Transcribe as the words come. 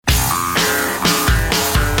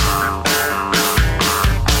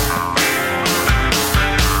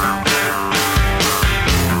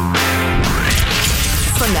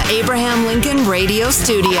radio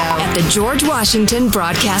studio at the George Washington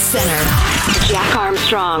Broadcast Center. Jack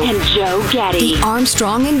Armstrong and Joe Getty. The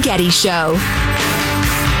Armstrong and Getty Show.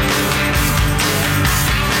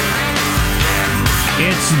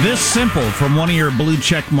 It's this simple from one of your blue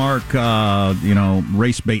check mark,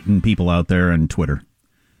 race baiting people out there on Twitter.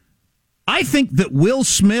 I think that Will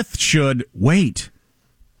Smith should wait.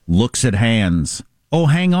 Looks at hands. Oh,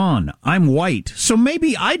 hang on. I'm white. So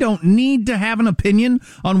maybe I don't need to have an opinion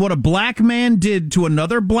on what a black man did to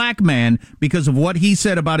another black man because of what he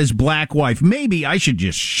said about his black wife. Maybe I should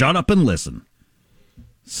just shut up and listen,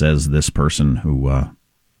 says this person who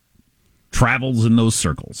travels in those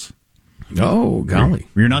circles. Oh, golly.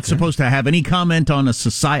 You're not supposed to have any comment on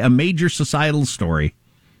a major societal story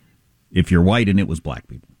if you're white and it was black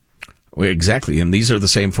people. Well, exactly. And these are the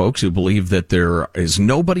same folks who believe that there is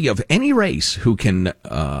nobody of any race who can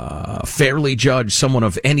fairly judge someone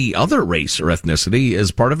of any other race or ethnicity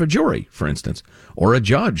as part of a jury, for instance, or a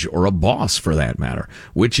judge or a boss for that matter,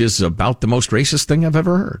 which is about the most racist thing I've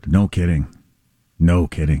ever heard. No kidding. No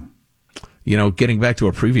kidding. You know, getting back to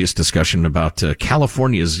a previous discussion about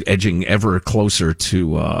California's edging ever closer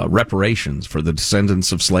to reparations for the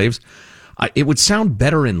descendants of slaves, it would sound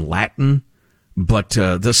better in Latin, but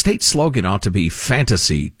the state slogan ought to be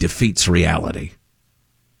fantasy defeats reality,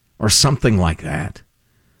 or something like that.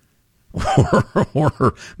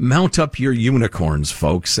 Or mount up your unicorns,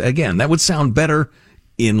 folks. Again, that would sound better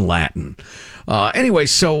in Latin. Anyway,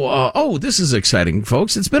 so, this is exciting,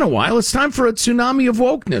 folks. It's been a while. It's time for a Tsunami of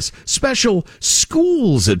Wokeness, special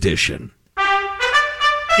schools edition.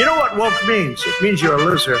 You know what woke means? It means you're a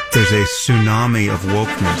loser. There's a tsunami of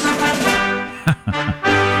wokeness.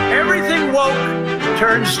 Everything woke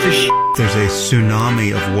turns to shit. There's a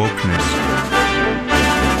tsunami of wokeness.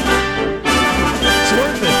 It's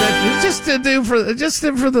worth it. Just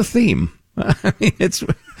for the theme. I mean,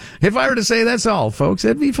 if I were to say that's all, folks,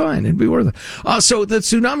 it'd be fine. It'd be worth it. So the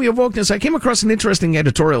Tsunami of Wokeness, I came across an interesting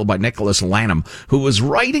editorial by Nicholas Lanham, who was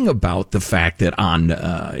writing about the fact that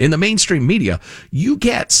in the mainstream media, you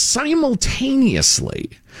get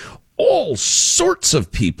simultaneously all sorts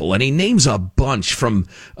of people, and he names a bunch from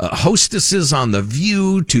hostesses on The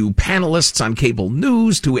View to panelists on cable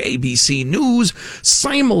news to ABC News,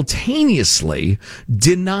 simultaneously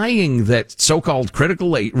denying that so-called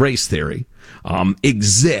critical race theory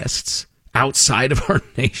exists outside of our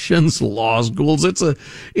nation's law schools.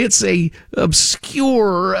 It's a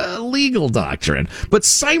obscure legal doctrine, but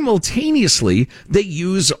simultaneously they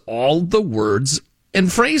use all the words and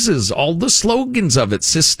phrases, all the slogans of it,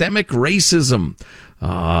 systemic racism,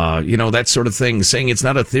 that sort of thing, saying it's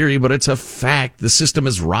not a theory, but it's a fact. The system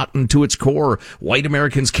is rotten to its core. White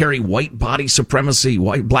Americans carry white body supremacy.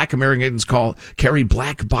 Black Americans carry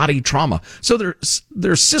black body trauma. So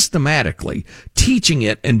they're systematically teaching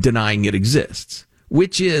it and denying it exists,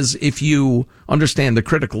 which is, if you understand the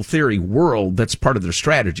critical theory world, that's part of their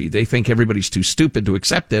strategy. They think everybody's too stupid to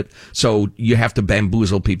accept it, so you have to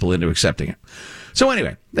bamboozle people into accepting it. So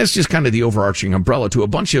anyway, that's just kind of the overarching umbrella to a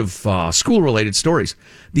bunch of school-related stories.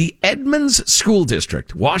 The Edmonds School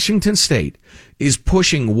District, Washington State, is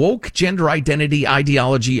pushing woke gender identity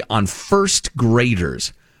ideology on first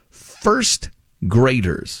graders. First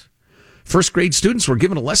graders. First grade students were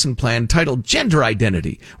given a lesson plan titled Gender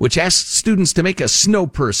Identity, which asks students to make a snow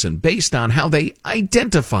person based on how they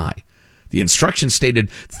identify. The instructions stated,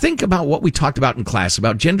 think about what we talked about in class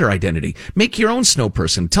about gender identity. Make your own snow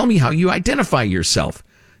person. Tell me how you identify yourself.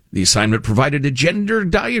 The assignment provided a gender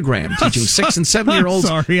diagram teaching 6 and 7-year-olds.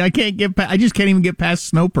 Sorry, I just can't even get past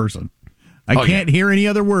snow person. I can't hear any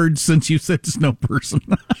other words since you said snow person.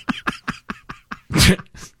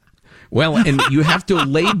 Well, and you have to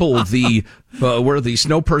label the where the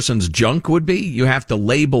snow person's junk would be. You have to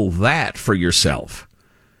label that for yourself.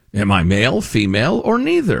 Am I male, female, or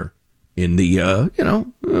neither? In the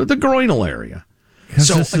the groinal area. Because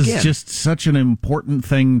this is just such an important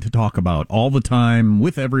thing to talk about all the time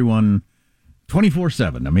with everyone,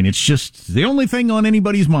 24/7. I mean, it's just the only thing on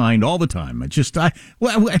anybody's mind all the time. It's just,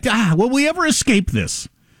 will we ever escape this?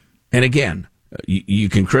 And again, you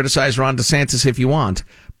can criticize Ron DeSantis if you want.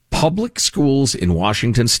 Public schools in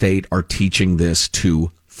Washington State are teaching this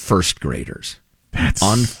to first graders. That's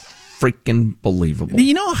freaking believable.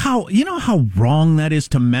 You know how wrong that is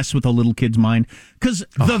to mess with a little kid's mind? Because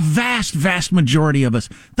the vast majority of us,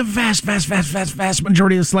 the vast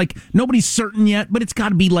majority of us, like, nobody's certain yet, but it's got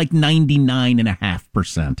to be like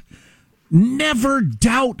 99.5%. Never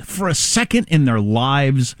doubt for a second in their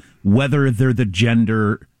lives whether they're the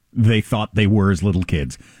gender they thought they were as little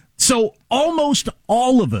kids. So almost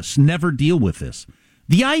all of us never deal with this.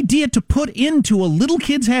 The idea to put into a little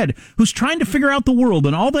kid's head who's trying to figure out the world,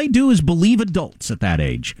 and all they do is believe adults at that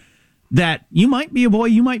age, that you might be a boy,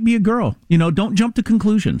 you might be a girl. Don't jump to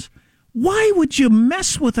conclusions. Why would you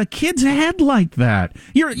mess with a kid's head like that?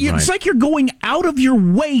 It's like you're going out of your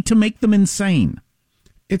way to make them insane.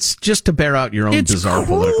 It's just to bear out your own bizarre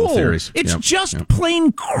political theories. It's just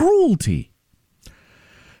plain cruelty.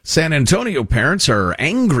 San Antonio parents are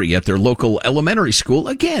angry at their local elementary school.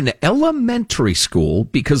 Again, elementary school,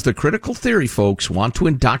 because the critical theory folks want to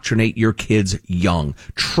indoctrinate your kids young.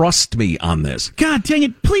 Trust me on this. God dang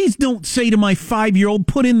it. Please don't say to my 5-year-old,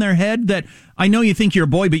 put in their head that I know you think you're a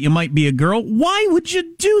boy, but you might be a girl. Why would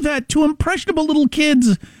you do that to impressionable little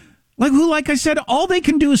kids? Like I said, all they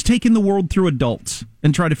can do is take in the world through adults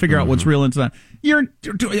and try to figure out what's real and what's not.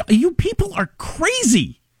 You people are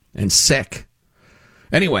crazy. And sick.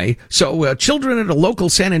 Anyway, so children at a local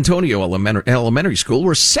San Antonio elementary school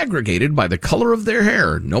were segregated by the color of their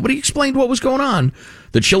hair. Nobody explained what was going on.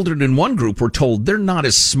 The children in one group were told they're not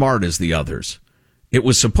as smart as the others. It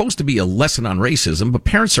was supposed to be a lesson on racism, but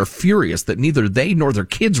parents are furious that neither they nor their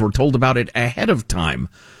kids were told about it ahead of time.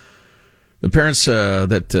 The parents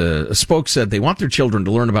that spoke said they want their children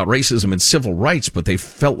to learn about racism and civil rights, but they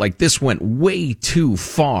felt like this went way too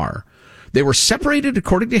far. They were separated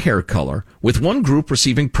according to hair color, with one group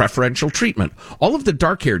receiving preferential treatment. All of the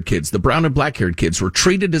dark-haired kids, the brown and black-haired kids, were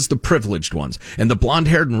treated as the privileged ones, and the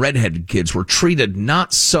blonde-haired and red-headed kids were treated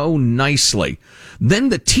not so nicely. Then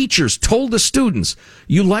the teachers told the students,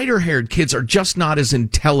 you lighter-haired kids are just not as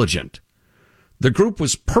intelligent. The group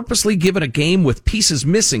was purposely given a game with pieces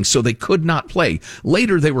missing so they could not play.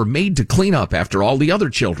 Later, they were made to clean up after all the other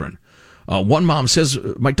children. One mom says,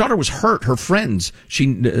 my daughter was hurt. Her friends, she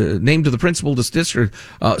named to the principal of this district,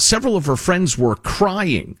 several of her friends were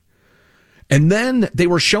crying. And then they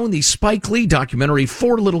were shown the Spike Lee documentary,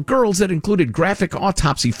 4 Little Girls, that included graphic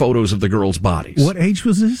autopsy photos of the girls' bodies. What age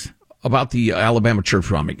was this? About the Alabama church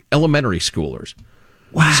bombing. Elementary schoolers.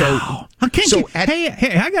 Wow. So, hey,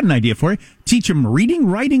 I got an idea for you. Teach them reading,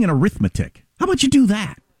 writing, and arithmetic. How about you do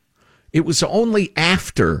that? It was only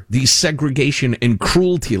after the segregation and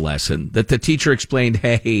cruelty lesson that the teacher explained,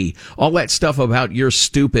 hey, all that stuff about you're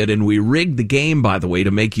stupid and we rigged the game, by the way,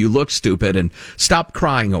 to make you look stupid and stop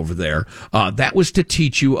crying over there. That was to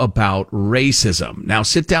teach you about racism. Now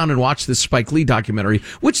sit down and watch this Spike Lee documentary,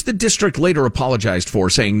 which the district later apologized for,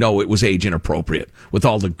 saying, no, it was age inappropriate, with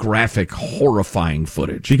all the graphic, horrifying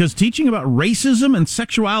footage. Because teaching about racism and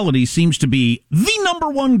sexuality seems to be the number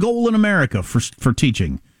one goal in America for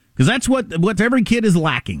teaching. Because that's what every kid is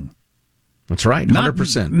lacking. That's right,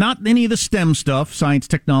 100%. Not any of the STEM stuff, science,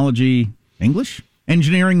 technology, English,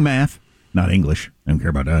 engineering, math. Not English. I don't care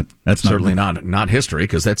about that. That's certainly not history,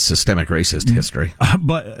 because that's systemic racist history.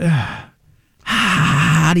 But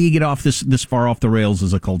how do you get off this far off the rails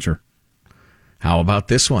as a culture? How about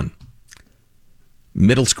this one?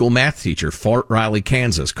 Middle school math teacher, Fort Riley,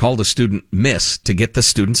 Kansas, called a student miss to get the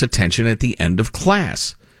student's attention at the end of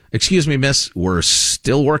class. Excuse me, miss, we're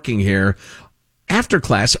still working here. After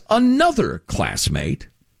class, another classmate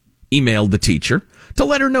emailed the teacher to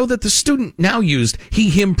let her know that the student now used he,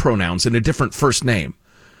 him pronouns in a different first name.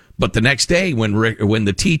 But the next day, when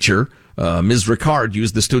the teacher, Ms. Ricard,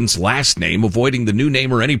 used the student's last name, avoiding the new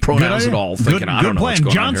name or any pronouns at all, thinking, I don't know what's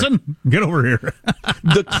going on here. Johnson, get over here.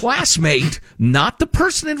 The classmate, not the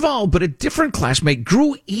person involved, but a different classmate,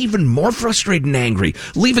 grew even more frustrated and angry,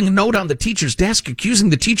 leaving a note on the teacher's desk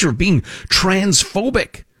accusing the teacher of being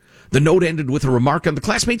transphobic. The note ended with a remark on the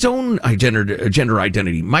classmate's own gender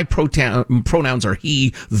identity. My pronouns are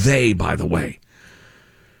he, they, by the way.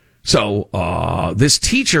 So this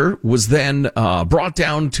teacher was then brought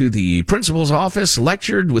down to the principal's office,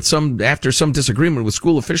 lectured after some disagreement with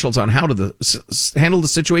school officials on how to handle the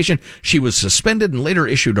situation. She was suspended and later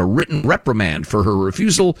issued a written reprimand for her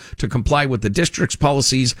refusal to comply with the district's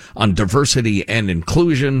policies on diversity and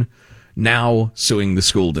inclusion, now suing the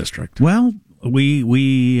school district. Well,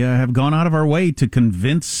 we have gone out of our way to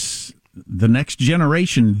convince the next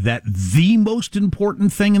generation that the most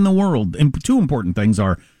important thing in the world, and 2 important things,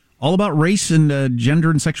 are all about race and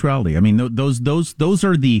gender and sexuality. I mean, those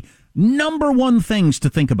are the number one things to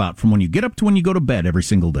think about from when you get up to when you go to bed every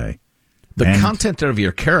single day. The content of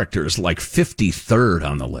your character is like 53rd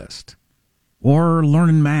on the list. Or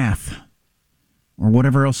learning math. Or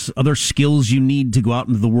whatever else, other skills you need to go out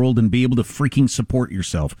into the world and be able to freaking support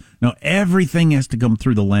yourself. Now, everything has to come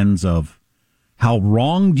through the lens of how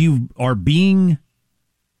wronged you are being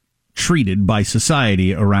treated by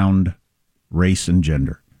society around race and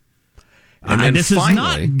gender. And this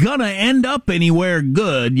finally, is not going to end up anywhere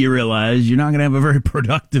good, you realize. You're not going to have a very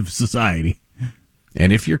productive society.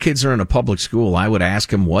 And if your kids are in a public school, I would ask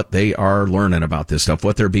them what they are learning about this stuff,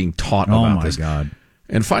 what they're being taught about this. Oh, my God.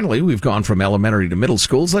 And finally, we've gone from elementary to middle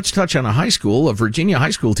schools. Let's touch on a high school. A Virginia high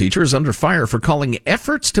school teacher is under fire for calling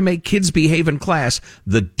efforts to make kids behave in class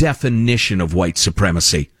the definition of white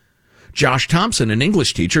supremacy. Josh Thompson, an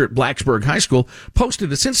English teacher at Blacksburg High School,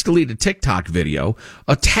 posted a since-deleted TikTok video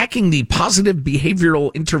attacking the Positive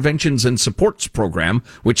Behavioral Interventions and Supports program,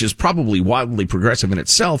 which is probably wildly progressive in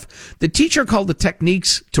itself. The teacher called the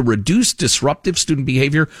techniques to reduce disruptive student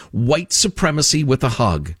behavior white supremacy with a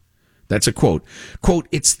hug. That's a quote. Quote,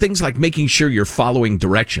 it's things like making sure you're following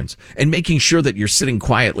directions and making sure that you're sitting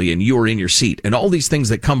quietly and you're in your seat and all these things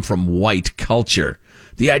that come from white culture.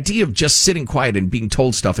 The idea of just sitting quiet and being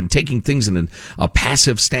told stuff and taking things in a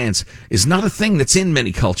passive stance is not a thing that's in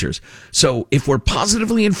many cultures. So if we're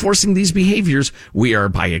positively enforcing these behaviors, we are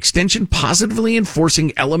by extension positively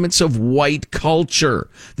enforcing elements of white culture.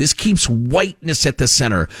 This keeps whiteness at the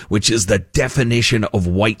center, which is the definition of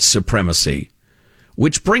white supremacy.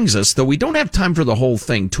 Which brings us, though we don't have time for the whole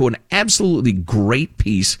thing, to an absolutely great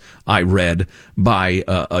piece I read by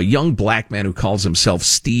a young black man who calls himself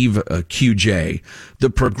Steve QJ, The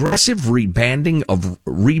Progressive Rebranding of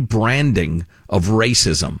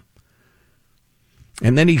Racism.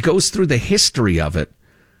 And then he goes through the history of it.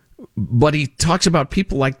 But he talks about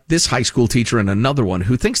people like this high school teacher and another one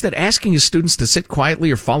who thinks that asking his students to sit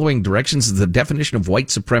quietly or following directions is the definition of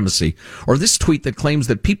white supremacy, or this tweet that claims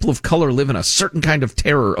that people of color live in a certain kind of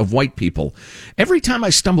terror of white people. Every time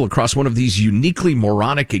I stumble across one of these uniquely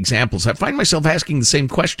moronic examples, I find myself asking the same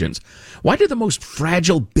questions. Why do the most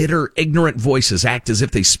fragile, bitter, ignorant voices act as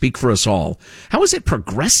if they speak for us all? How is it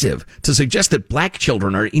progressive to suggest that black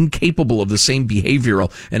children are incapable of the same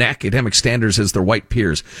behavioral and academic standards as their white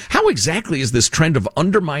peers? How exactly is this trend of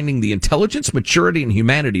undermining the intelligence, maturity, and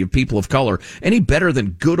humanity of people of color any better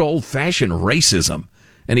than good old-fashioned racism?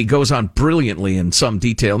 And he goes on brilliantly in some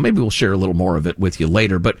detail. Maybe we'll share a little more of it with you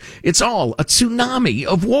later, but it's all a tsunami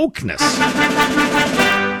of wokeness.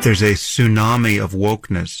 There's a tsunami of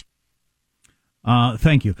wokeness.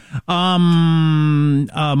 Thank you.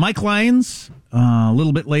 Mike Lyons, a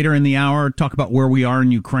little bit later in the hour, talk about where we are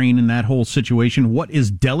in Ukraine and that whole situation. What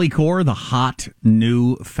is delicore, the hot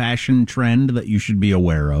new fashion trend that you should be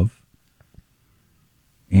aware of?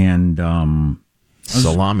 And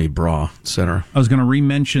salami bra, etc. I was going to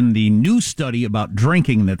re-mention the new study about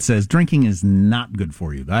drinking that says drinking is not good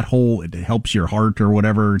for you. That whole it helps your heart or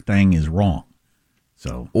whatever thing is wrong.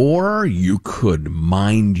 So, or you could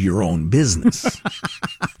mind your own business.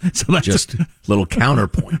 So that's just a little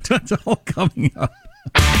counterpoint. That's all coming up.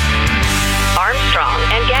 Armstrong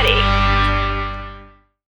and Getty.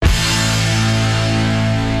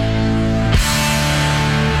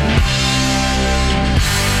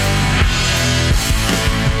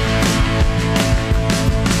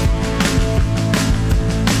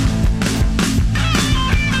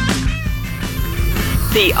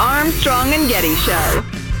 The Armstrong and Getty Show.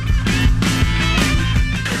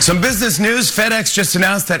 Some business news. FedEx just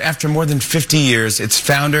announced that after more than 50 years, its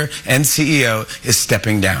founder and CEO is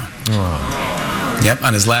stepping down. Oh. Yep,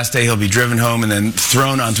 on his last day, he'll be driven home and then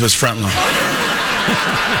thrown onto his front lawn.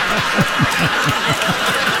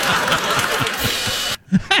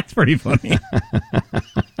 That's pretty funny.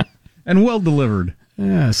 And well delivered.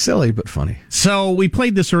 Yeah, silly but funny. So we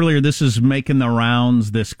played this earlier. This is making the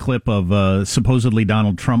rounds, this clip of supposedly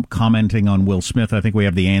Donald Trump commenting on Will Smith. I think we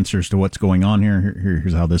have the answers to what's going on here.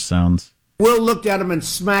 Here's how this sounds. Will looked at him and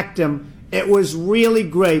smacked him. It was really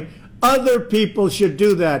great. Other people should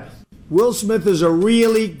do that. Will Smith is a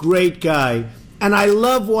really great guy, and I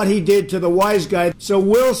love what he did to the wise guy. So,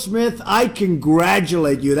 Will Smith, I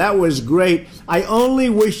congratulate you. That was great. I only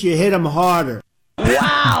wish you hit him harder.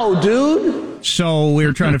 Wow, dude. So we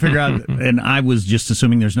were trying to figure out, and I was just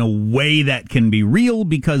assuming there's no way that can be real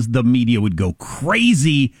because the media would go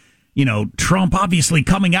crazy. You know, Trump obviously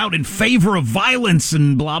coming out in favor of violence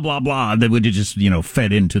and blah, blah, blah. That would have just,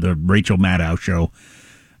 fed into the Rachel Maddow show.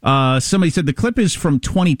 Somebody said the clip is from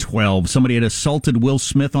 2012. Somebody had assaulted Will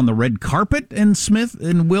Smith on the red carpet, and Smith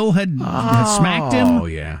and Will had smacked him. Oh,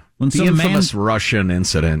 yeah. When the infamous Russian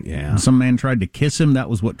incident, yeah. When some man tried to kiss him,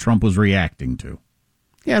 that was what Trump was reacting to.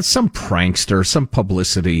 Yeah, some prankster, some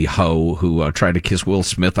publicity hoe who tried to kiss Will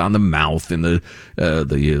Smith on the mouth in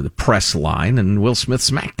the press line, and Will Smith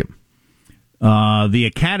smacked him. The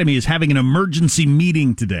Academy is having an emergency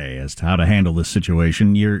meeting today as to how to handle this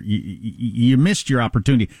situation. You missed your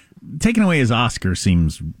opportunity. Taking away his Oscar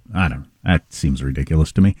seems, that seems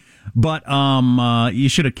ridiculous to me. But you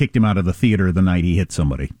should have kicked him out of the theater the night he hit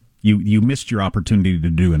somebody. You missed your opportunity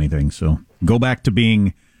to do anything, so go back to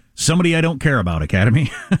being somebody I don't care about,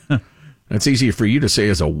 Academy. It's easier for you to say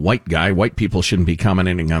as a white guy. White people shouldn't be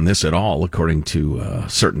commenting on this at all, according to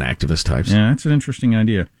certain activist types. Yeah, that's an interesting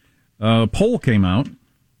idea. A poll came out,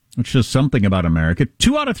 which says something about America.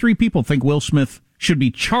 2 out of 3 people think Will Smith should be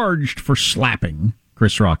charged for slapping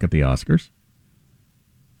Chris Rock at the Oscars.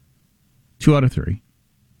 2 out of 3.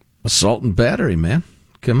 Assault and battery, man.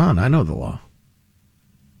 Come on, I know the law.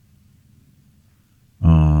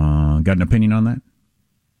 Got an opinion on that?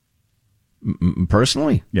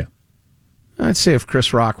 Personally? Yeah. I'd say if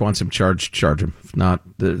Chris Rock wants him charged, charge him. If not,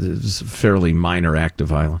 it's a fairly minor act of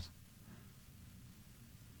violence.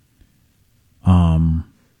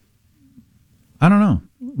 I don't know.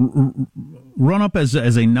 Run up as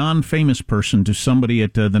a non-famous person to somebody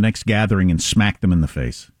at the next gathering and smack them in the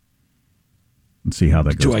face. And see how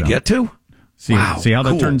that goes. Do I get to? See how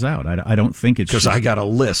that turns out. I don't think it's... Because I got a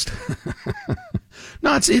list.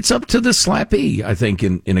 No, it's up to the Slappy, I think,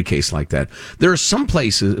 in a case like that. There are some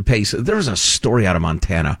places... There's a story out of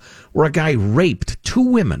Montana where a guy raped 2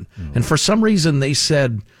 women. And for some reason they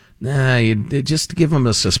said, nah, just give him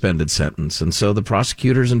a suspended sentence. And so the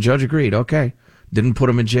prosecutors and judge agreed, okay. Didn't put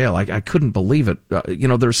him in jail. I couldn't believe it.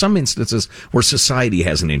 There are some instances where society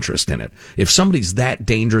has an interest in it. If somebody's that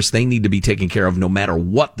dangerous, they need to be taken care of no matter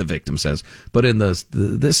what the victim says. But in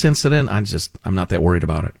this incident, I'm not that worried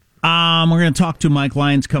about it. We're going to talk to Mike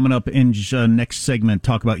Lyons coming up in next segment,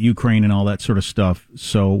 talk about Ukraine and all that sort of stuff.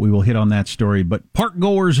 So we will hit on that story. But park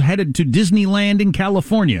goers headed to Disneyland in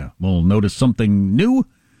California will notice something new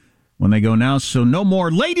when they go now. So no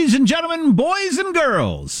more ladies and gentlemen, boys and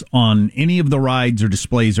girls on any of the rides or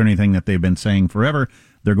displays or anything that they've been saying forever.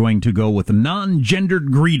 They're going to go with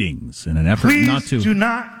non-gendered greetings in an effort not to... Please do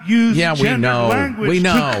not use gendered language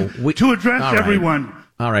to address everyone.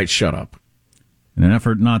 All right, shut up. In an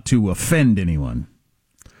effort not to offend anyone.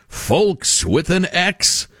 Folks with an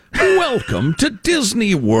X, welcome to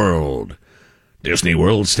Disney World. Disney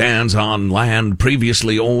World stands on land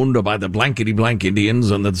previously owned by the blankety-blank Indians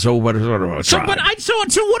and the so what are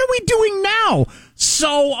we doing now?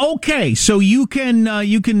 So, okay, so you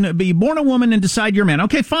can be born a woman and decide you're a man.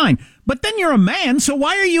 Okay, fine. But then you're a man, so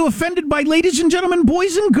why are you offended by ladies and gentlemen,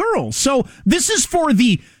 boys and girls? So this is for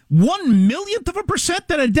the 1/1,000,000%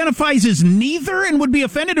 that identifies as neither and would be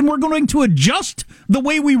offended, and we're going to adjust the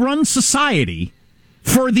way we run society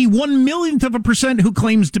for the 1/1,000,000% who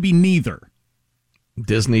claims to be neither.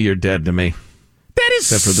 Disney, you're dead to me. That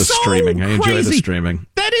is except for the so streaming. I enjoy crazy. the streaming.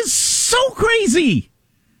 That is so crazy.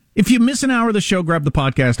 If you miss an hour of the show, grab the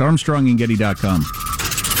podcast, ArmstrongandGetty.com.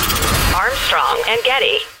 Armstrong and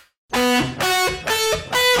Getty.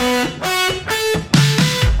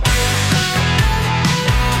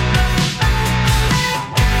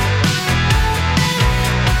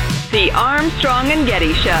 The Armstrong and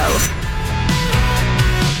Getty Show.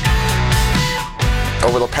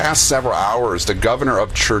 Over the past several hours, the governor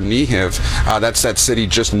of Chernihiv, that's that city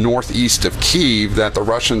just northeast of Kyiv, that the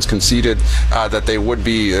Russians conceded that they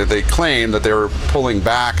claimed that they were pulling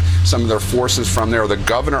back some of their forces from there. The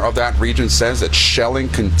governor of that region says that shelling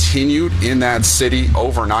continued in that city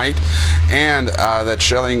overnight, and that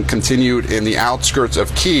shelling continued in the outskirts of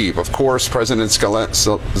Kyiv. Of course, President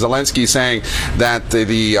Zelensky saying that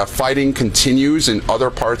the fighting continues in other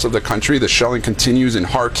parts of the country. The shelling continues in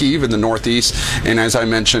Kharkiv in the northeast, and as I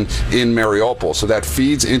mentioned, in Mariupol. So that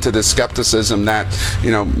feeds into the skepticism that,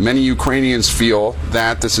 many Ukrainians feel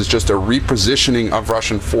that this is just a repositioning of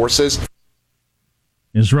Russian forces.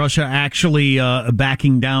 Is Russia actually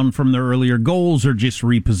backing down from their earlier goals, or just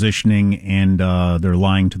repositioning and they're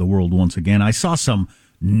lying to the world once again? I saw some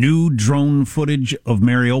new drone footage of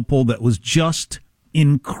Mariupol that was just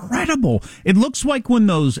incredible. It looks like when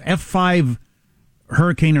those F5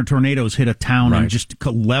 hurricane or tornadoes hit a town and just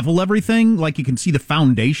level everything, like you can see the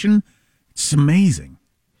foundation. It's amazing.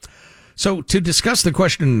 So to discuss the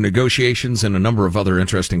question of negotiations and a number of other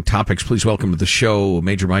interesting topics, please welcome to the show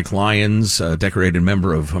Major Mike Lyons, a decorated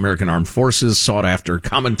member of American Armed Forces, sought-after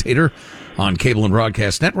commentator on cable and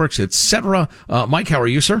broadcast networks, etc. Mike, how are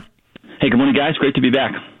you, sir? Hey, good morning, guys. Great to be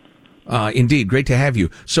back. Indeed, great to have you.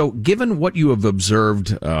 So, given what you have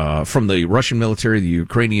observed from the Russian military, the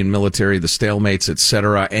Ukrainian military, the stalemates,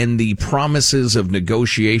 etc., and the promises of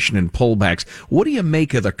negotiation and pullbacks, what do you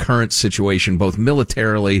make of the current situation, both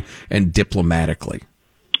militarily and diplomatically?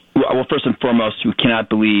 Well, first and foremost, we cannot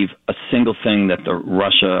believe a single thing that the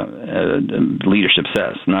Russia leadership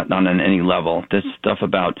says, not on any level. This stuff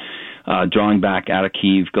about drawing back out of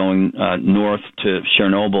Kyiv, going north to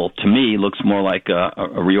Chernobyl, to me, looks more like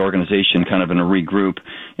a reorganization, kind of in a regroup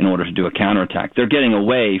in order to do a counterattack. They're getting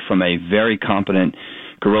away from a very competent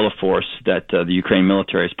guerrilla force that the Ukraine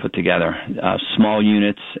military has put together. Small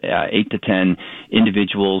units, 8 to 10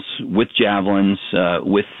 individuals with javelins,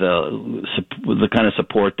 with the kind of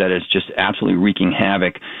support that is just absolutely wreaking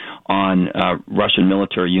havoc on Russian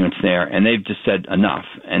military units there, and they've just said enough,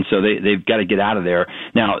 and so they've got to get out of there.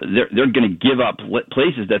 Now, they're going to give up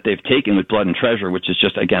places that they've taken with blood and treasure, which is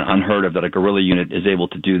just, again, unheard of that a guerrilla unit is able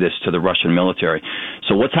to do this to the Russian military.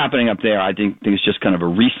 So what's happening up there, I think it's just kind of a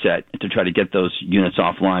reset to try to get those units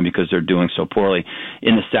offline because they're doing so poorly.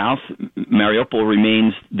 In the south, Mariupol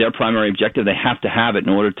remains their primary objective. They have to have it in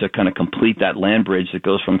order to kind of complete that land bridge that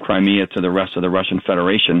goes from Crimea to the rest of the Russian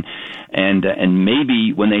Federation, and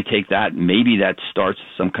maybe when they take that, maybe that starts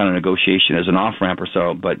some kind of negotiation as an off-ramp or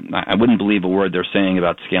so, but I wouldn't believe a word they're saying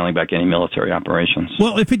about scaling back any military operations.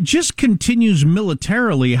 Well, if it just continues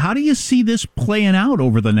militarily, how do you see this playing out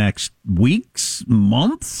over the next weeks,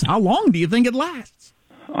 months? How long do you think it lasts?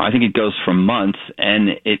 I think it goes for months, and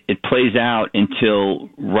it plays out until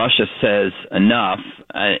Russia says enough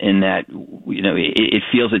in that, it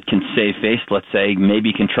feels it can save face, let's say,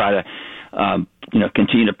 maybe can try to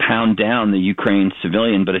continue to pound down the Ukraine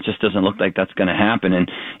civilian, but it just doesn't look like that's going to happen. And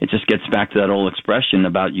it just gets back to that old expression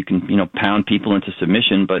about you can, pound people into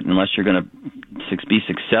submission, but unless you're going to be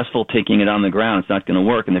successful taking it on the ground, it's not going to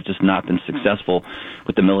work. And they've just not been successful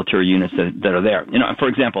with the military units that are there. For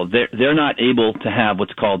example, they're not able to have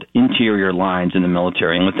what's called interior lines in the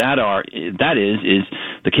military. And what that is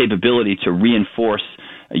the capability to reinforce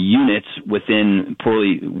units within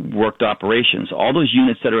poorly worked operations. All those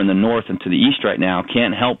units that are in the north and to the east right now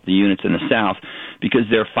can't help the units in the south because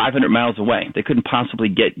they're 500 miles away. They couldn't possibly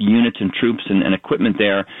get units and troops and equipment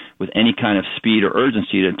there with any kind of speed or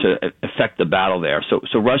urgency to affect the battle there. So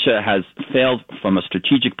Russia has failed from a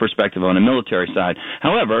strategic perspective on the military side.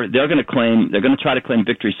 However, they're going to try to claim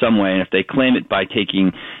victory some way, and if they claim it by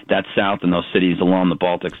taking that south and those cities along the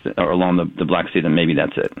Baltics or along the Black Sea, then maybe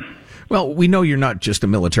that's it. Well, we know you're not just a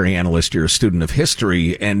military analyst, you're a student of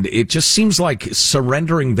history, and it just seems like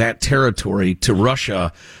surrendering that territory to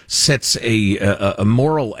Russia sets a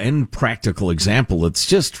moral and practical example that's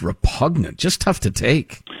just repugnant, just tough to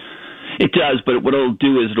take. It does, but what it'll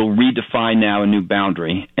do is it'll redefine now a new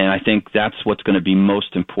boundary, and I think that's what's going to be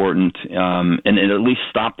most important, and it'll at least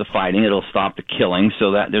stop the fighting, it'll stop the killing,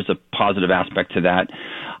 so that there's a positive aspect to that.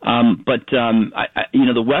 But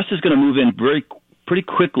the West is going to move in pretty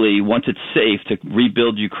quickly once it's safe to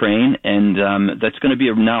rebuild Ukraine, and that's going to be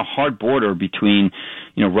a now hard border between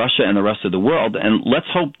Russia and the rest of the world. And let's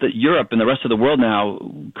hope that Europe and the rest of the world now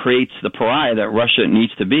creates the pariah that Russia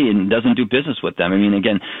needs to be and doesn't do business with them. I mean,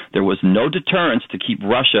 again, there was no deterrence to keep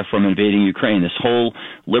Russia from invading Ukraine. This whole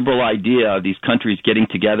liberal idea of these countries getting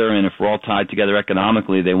together, and if we're all tied together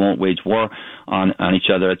economically, they won't wage war on each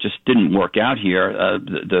other. It just didn't work out here.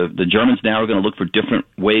 The Germans now are going to look for different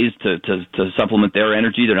ways to supplement their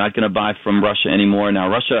energy. They're not going to buy from Russia anymore. Now,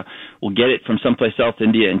 Russia will get it from someplace else,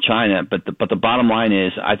 India and China, but the bottom line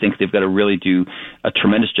is I think they've got to really do a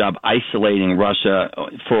tremendous job isolating Russia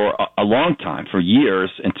for a long time, for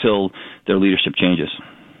years, until their leadership changes.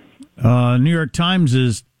 New York Times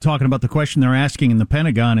is talking about the question they're asking in the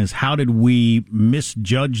Pentagon is, how did we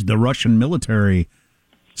misjudge the Russian military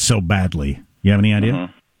so badly? You have any idea?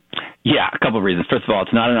 Mm-hmm. Yeah, a couple of reasons. First of all,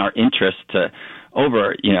 it's not in our interest to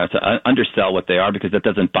undersell what they are, because that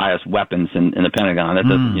doesn't buy us weapons in the Pentagon. That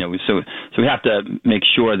doesn't, so we have to make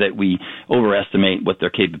sure that we overestimate what their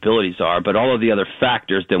capabilities are. But all of the other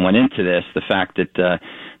factors that went into this, the fact that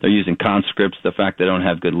they're using conscripts, the fact they don't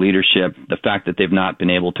have good leadership, the fact that they've not been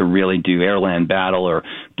able to really do air-land battle or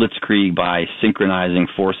blitzkrieg by synchronizing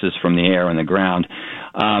forces from the air and the ground.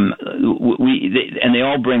 And they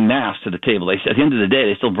all bring mass to the table. At the end of the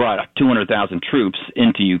day, they still brought 200,000 troops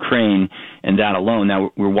into Ukraine, and that alone. Now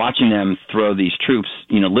we're watching them throw these troops,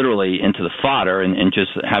 literally into the fodder and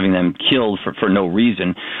just having them killed for no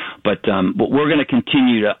reason. But we're going to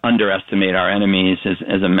continue to underestimate our enemies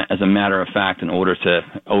as a matter of fact in order to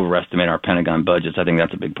overestimate our Pentagon budgets. I think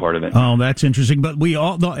that's a big part of it. Oh, that's interesting. But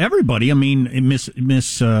everybody,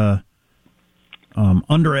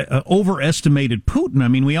 overestimated Putin. I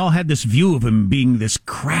mean, we all had this view of him being this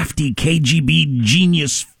crafty KGB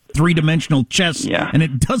genius, three-dimensional chess, and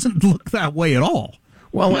it doesn't look that way at all.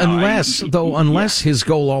 Well, unless his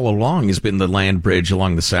goal all along has been the land bridge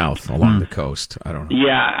along the south, along the coast. I don't know.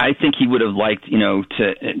 Yeah, I think he would have liked,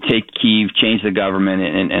 to take Kyiv, change the government,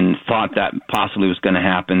 and thought that possibly was going to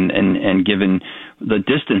happen. And given the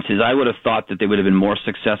distances, I would have thought that they would have been more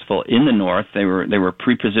successful in the north. They were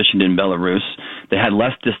pre-positioned in Belarus. They had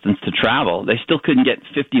less distance to travel. They still couldn't get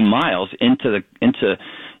 50 miles into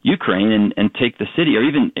Ukraine and take the city, or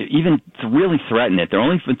even really threaten it. They're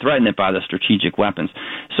only threatening it by the strategic weapons.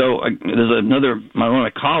 So there's one of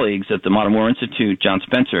my colleagues at the Modern War Institute, John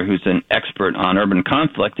Spencer, who's an expert on urban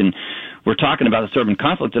conflict, and we're talking about this urban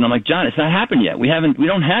conflict, and I'm like, John, it's not happened yet. We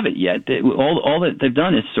don't have it yet. All that they've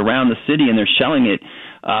done is surround the city, and they're shelling it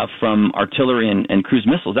from artillery and cruise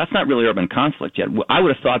missiles. That's not really urban conflict yet. I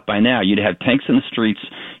would have thought by now you'd have tanks in the streets,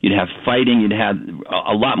 you'd have fighting, you'd have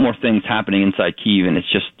a lot more things happening inside Kyiv, and it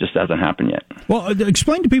just hasn't happened yet. Well,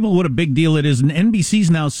 explain to people what a big deal it is. And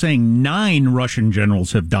NBC's now saying 9 Russian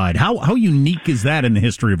generals have died. How unique is that in the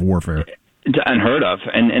history of warfare? Unheard of,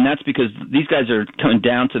 and that's because these guys are coming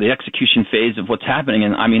down to the execution phase of what's happening,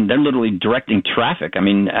 and I mean they're literally directing traffic. I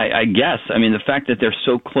mean, I guess the fact that they're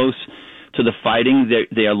so close to the fighting,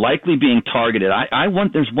 they are likely being targeted.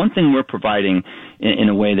 There's one thing we're providing in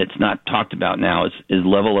a way that's not talked about now is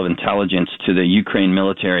level of intelligence to the Ukraine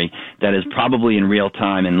military that is probably in real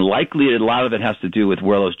time, and likely a lot of it has to do with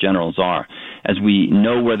where those generals are, as we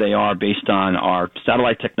know where they are based on our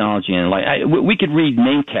satellite technology. And we could read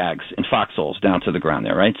name tags in foxholes down to the ground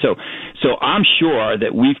there, right? So I'm sure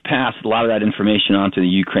that we've passed a lot of that information on to the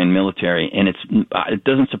Ukraine military, and it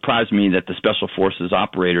doesn't surprise me that the special forces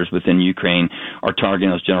operators within Ukraine are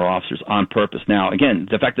targeting those general officers on purpose. Now, again,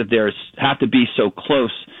 the fact that they have to be so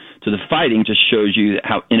close to the fighting just shows you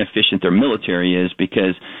how inefficient their military is,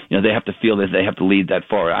 because they have to feel that they have to lead that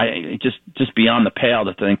far. Just beyond the pale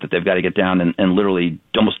to think that they've got to get down and literally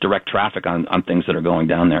almost direct traffic on things that are going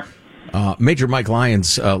down there. Major Mike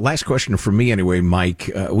Lyons, last question for me anyway,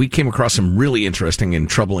 Mike. We came across some really interesting and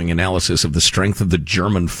troubling analysis of the strength of the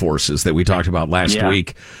German forces that we talked about last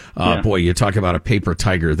week. Boy, you talk about a paper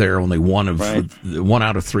tiger there. Only one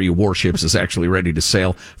out of 3 warships is actually ready to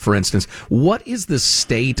sail, for instance. What is the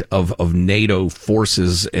state of NATO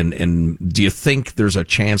forces, and do you think there's a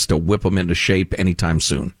chance to whip them into shape anytime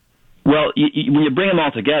soon? Well, when you bring them all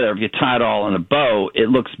together, if you tie it all in a bow, it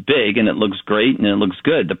looks big and it looks great and it looks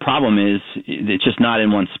good. The problem is it's just not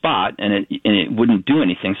in one spot, and it wouldn't do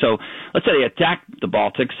anything. So let's say they attacked the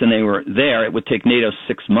Baltics and they were there. It would take NATO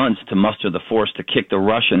 6 months to muster the force to kick the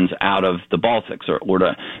Russians out of the Baltics or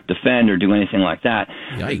to defend or do anything like that.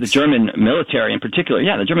 Yikes. The German military in particular,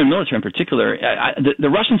 the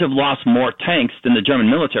Russians have lost more tanks than the German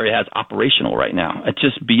military has operational right now. It's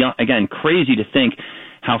just beyond, again, crazy to think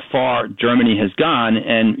how far Germany has gone.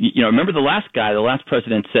 And, remember the last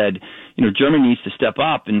president said, Germany needs to step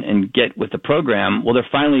up and get with the program. Well, they're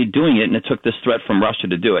finally doing it, and it took this threat from Russia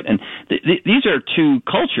to do it. And these are two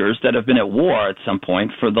cultures that have been at war at some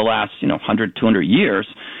point for the last, 100, 200 years.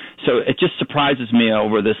 So it just surprises me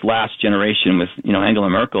over this last generation with,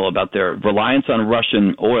 Angela Merkel about their reliance on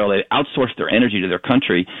Russian oil. They outsourced their energy to their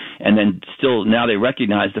country, and then still now they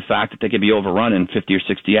recognize the fact that they could be overrun in 50 or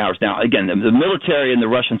 60 hours. Now, again, the military and the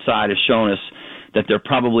Russian side has shown us that they're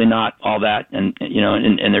probably not all that, and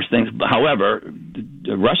there's things. However,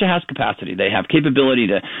 Russia has capacity. They have capability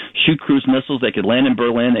to shoot cruise missiles. They could land in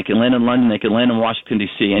Berlin. They could land in London. They could land in Washington,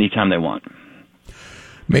 D.C. anytime they want.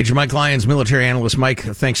 Major Mike Lyons, military analyst. Mike,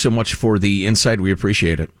 thanks so much for the insight. We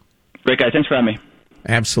appreciate it. Great guy. Thanks for having me.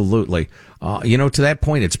 Absolutely. To that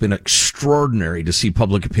point, it's been extraordinary to see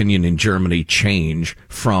public opinion in Germany change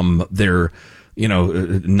from their,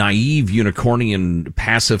 naive unicornian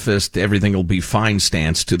pacifist, everything will be fine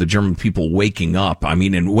stance to the German people waking up.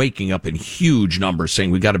 And waking up in huge numbers saying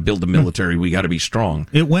we got to build a military, we got to be strong.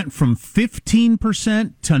 It went from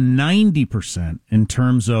 15% to 90% in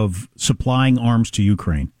terms of supplying arms to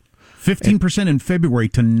Ukraine. 15% in February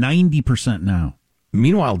to 90% now.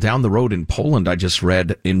 Meanwhile, down the road in Poland, I just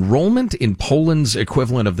read enrollment in Poland's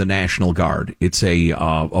equivalent of the National Guard. It's a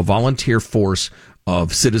volunteer force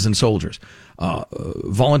of citizen soldiers.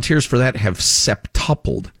 Volunteers for that have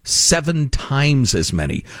septupled, 7 times as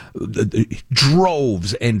many.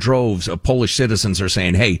 Droves and droves of Polish citizens are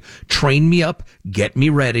saying, hey, train me up, get me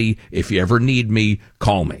ready. If you ever need me,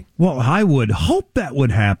 call me. Well, I would hope that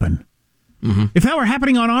would happen. Mm-hmm. If that were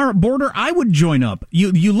happening on our border, I would join up.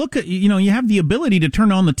 You look at, you have the ability to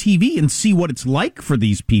turn on the TV and see what it's like for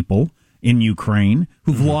these people in Ukraine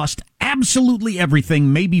who've lost absolutely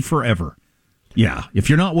everything, maybe forever. Yeah, if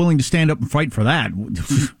you're not willing to stand up and fight for that.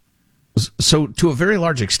 So, to a very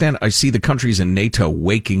large extent, I see the countries in NATO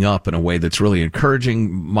waking up in a way that's really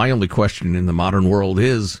encouraging. My only question in the modern world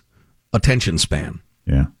is attention span.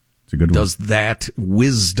 Yeah, it's a good one. Does that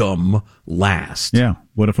wisdom last? Yeah.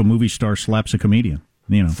 What if a movie star slaps a comedian?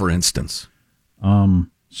 For instance.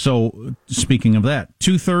 So, speaking of that,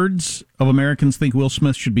 2/3 of Americans think Will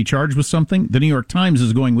Smith should be charged with something. The New York Times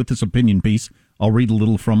is going with this opinion piece. I'll read a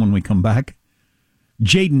little from when we come back.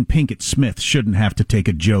 Jaden Pinkett Smith shouldn't have to take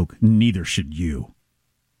a joke. Neither should you.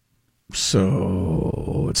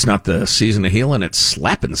 So it's not the season of healing, it's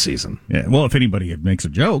slapping season. Yeah, well, if anybody makes a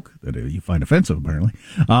joke that you find offensive, apparently.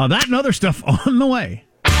 That and other stuff on the way.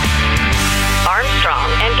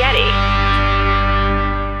 Armstrong and Getty.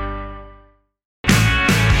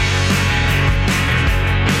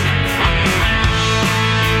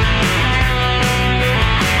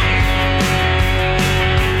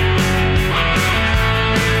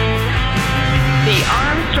 The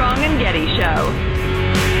Armstrong and Getty Show.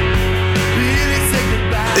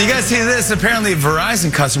 You guys see this? Apparently,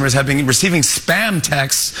 Verizon customers have been receiving spam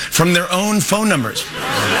texts from their own phone numbers.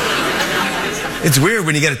 It's weird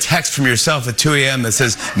when you get a text from yourself at 2 a.m. that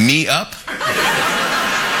says, "Me up?"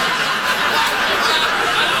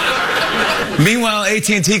 Meanwhile,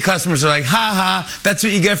 AT&T customers are like, "Ha ha, that's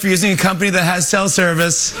what you get for using a company that has cell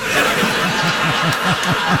service." That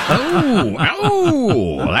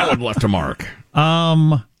one left a mark.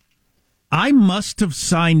 I must have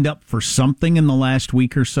signed up for something in the last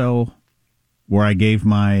week or so where I gave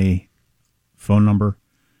my phone number,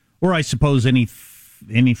 or I suppose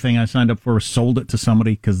anything I signed up for, sold it to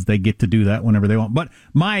somebody because they get to do that whenever they want. But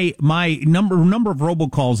my number of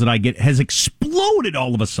robocalls that I get has exploded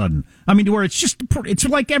all of a sudden. I mean, to where it's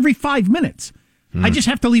like every 5 minutes. I just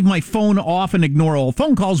have to leave my phone off and ignore all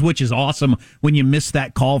phone calls, which is awesome when you miss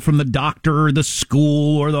that call from the doctor or the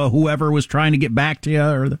school or the whoever was trying to get back to you,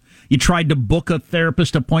 or you tried to book a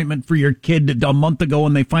therapist appointment for your kid a month ago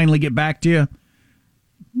and they finally get back to you.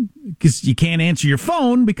 Because you can't answer your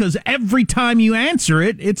phone because every time you answer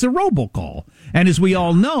it, it's a robocall. And as we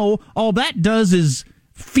all know, all that does is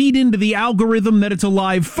feed into the algorithm that it's a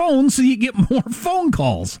live phone so you get more phone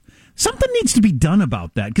calls. Something needs to be done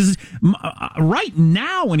about that because right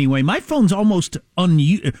now, anyway, my phone's almost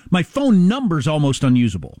my phone number's almost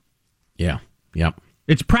unusable. Yeah, yep.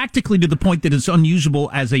 It's practically to the point that it's unusable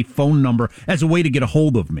as a phone number, as a way to get a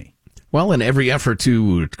hold of me. Well, and every effort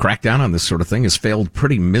to crack down on this sort of thing has failed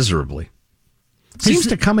pretty miserably. It seems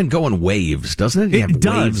to come and go in waves, doesn't it? You have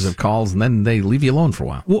waves of calls, and then they leave you alone for a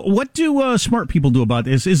while. What do smart people do about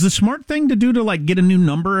this? Is the smart thing to do to like get a new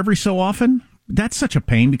number every so often? That's such a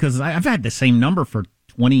pain because I've had the same number for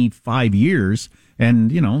 25 years, and,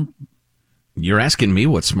 you know. You're asking me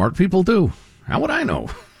what smart people do. How would I know?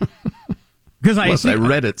 Because I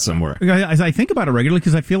read it somewhere. As I think about it regularly,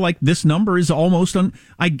 because I feel like this number is almost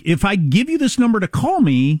if I give you this number to call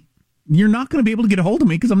me, you're not going to be able to get a hold of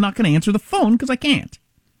me because I'm not going to answer the phone because I can't.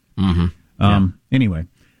 Mm-hmm. Anyway,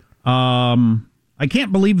 I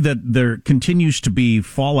can't believe that there continues to be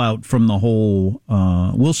fallout from the whole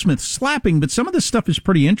Will Smith slapping, but some of this stuff is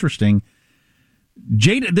pretty interesting.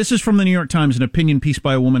 This is from the New York Times, an opinion piece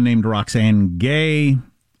by a woman named Roxanne Gay.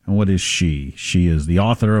 And what is she? She is the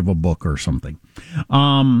author of a book or something.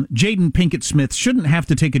 Jaden Pinkett Smith shouldn't have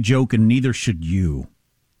to take a joke, and neither should you.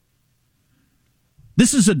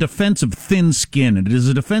 This is a defense of thin skin, and it is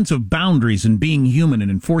a defense of boundaries and being human and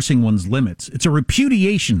enforcing one's limits. It's a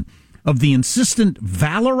repudiation of the insistent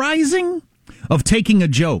valorizing of taking a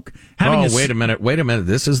joke. Wait a minute.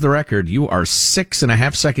 This is the record. You are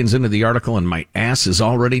 6.5 seconds into the article, and my ass is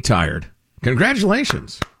already tired.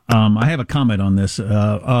 Congratulations. I have a comment on this,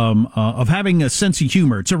 of having a sense of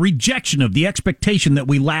humor. It's a rejection of the expectation that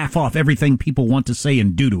we laugh off everything people want to say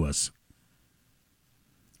and do to us.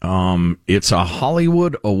 It's a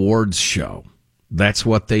Hollywood awards show. That's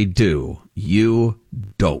what they do. You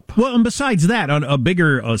dope. Well, and besides that, on a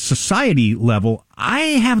bigger society level, I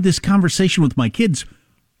have this conversation with my kids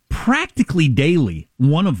practically daily.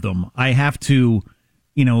 One of them, I have to,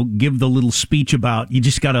 give the little speech about you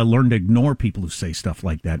just got to learn to ignore people who say stuff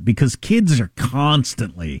like that because kids are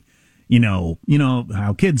constantly, you know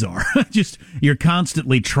how kids are. You're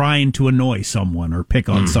constantly trying to annoy someone or pick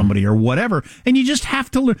on somebody or whatever. And you just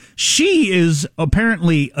have to learn. She is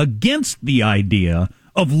apparently against the idea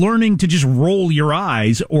of learning to just roll your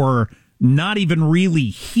eyes or not even really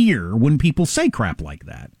hear when people say crap like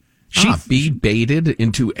that. Be baited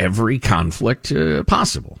into every conflict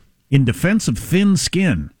possible. In defense of thin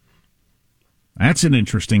skin. That's an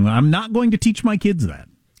interesting one. I'm not going to teach my kids that.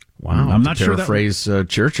 Wow. I'm not sure that paraphrase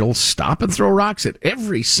Churchill, stop and throw rocks at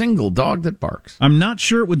every single dog that barks. I'm not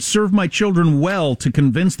sure it would serve my children well to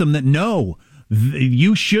convince them that no,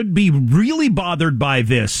 you should be really bothered by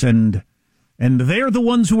this and they're the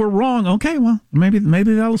ones who are wrong. Okay, well, maybe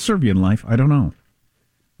that'll serve you in life. I don't know.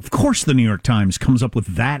 Of course the New York Times comes up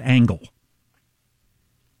with that angle.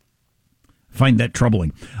 Find that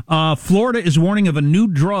troubling. Florida is warning of a new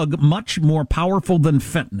drug much more powerful than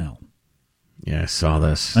fentanyl. Yeah, I saw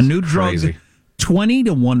this. A new drug Crazy. 20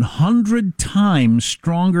 to 100 times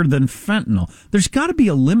stronger than fentanyl. There's got to be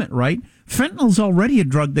a limit, right? Fentanyl's already a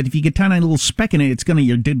drug that if you get a tiny little speck in it,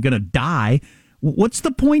 you're gonna die. What's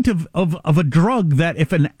the point of a drug that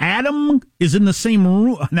if an atom is in the same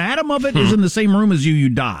room, an atom of it is in the same room as you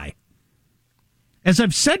die? As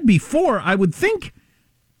I've said before, I would think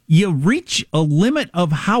you reach a limit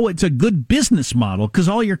of how it's a good business model because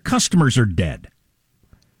all your customers are dead.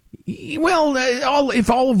 Well, if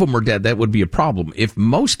all of them were dead, that would be a problem. If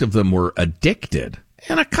most of them were addicted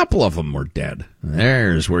and a couple of them were dead,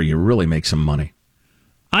 there's where you really make some money.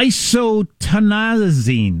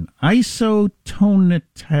 Isotonitazine.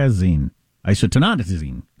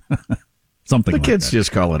 Something like that. The kids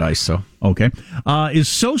just call it ISO. Okay. Is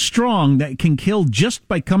so strong that it can kill just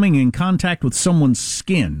by coming in contact with someone's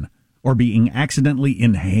skin or being accidentally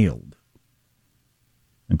inhaled.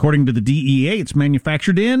 According to the DEA, it's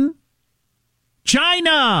manufactured in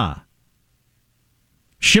China,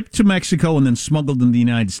 shipped to Mexico, and then smuggled in the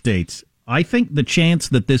United States. I think the chance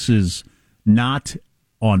that this is not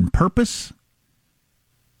on purpose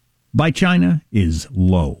by China is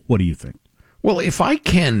low. What do you think? Well, if I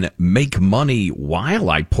can make money while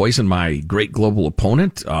I poison my great global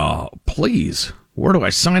opponent, please, where do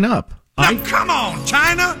I sign up? Come on,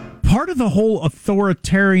 China! Part of the whole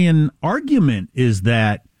authoritarian argument is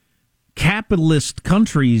that capitalist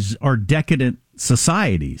countries are decadent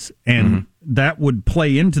societies, and that would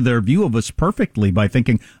play into their view of us perfectly by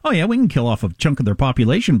thinking, oh yeah, we can kill off a chunk of their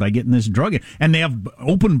population by getting this drug in. And they have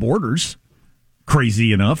open borders,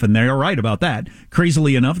 crazy enough, and they're right about that.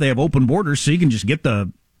 Crazily enough, they have open borders, so you can just get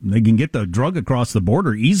the drug across the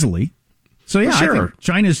border easily. So yeah, sure. I think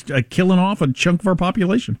China's killing off a chunk of our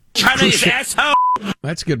population. Chinese asshole!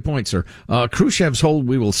 That's a good point, sir. Khrushchev's whole,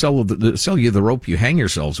 we will sell you the rope you hang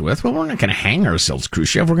yourselves with. Well, we're not going to hang ourselves,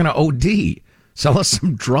 Khrushchev. We're going to OD. Sell us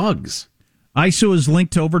some drugs. ISO is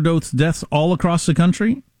linked to overdose deaths all across the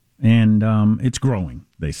country, and it's growing,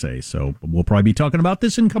 they say. So we'll probably be talking about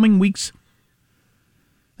this in coming weeks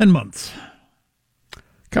and months.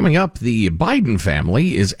 Coming up, the Biden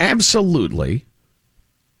family is absolutely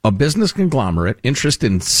a business conglomerate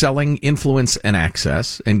interested in selling influence and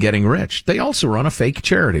access and getting rich. They also run a fake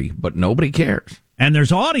charity, but nobody cares. And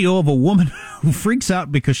there's audio of a woman who freaks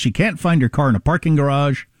out because she can't find her car in a parking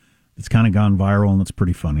garage. It's kind of gone viral, and it's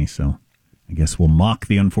pretty funny. So I guess we'll mock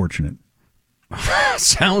the unfortunate.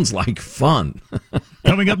 Sounds like fun.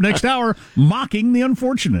 Coming up next hour, mocking the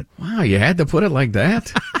unfortunate. Wow, you had to put it like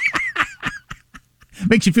that?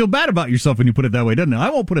 Makes you feel bad about yourself when you put it that way, doesn't it? I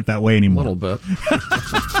won't put it that way anymore. A little bit.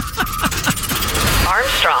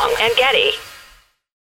 Armstrong and Getty.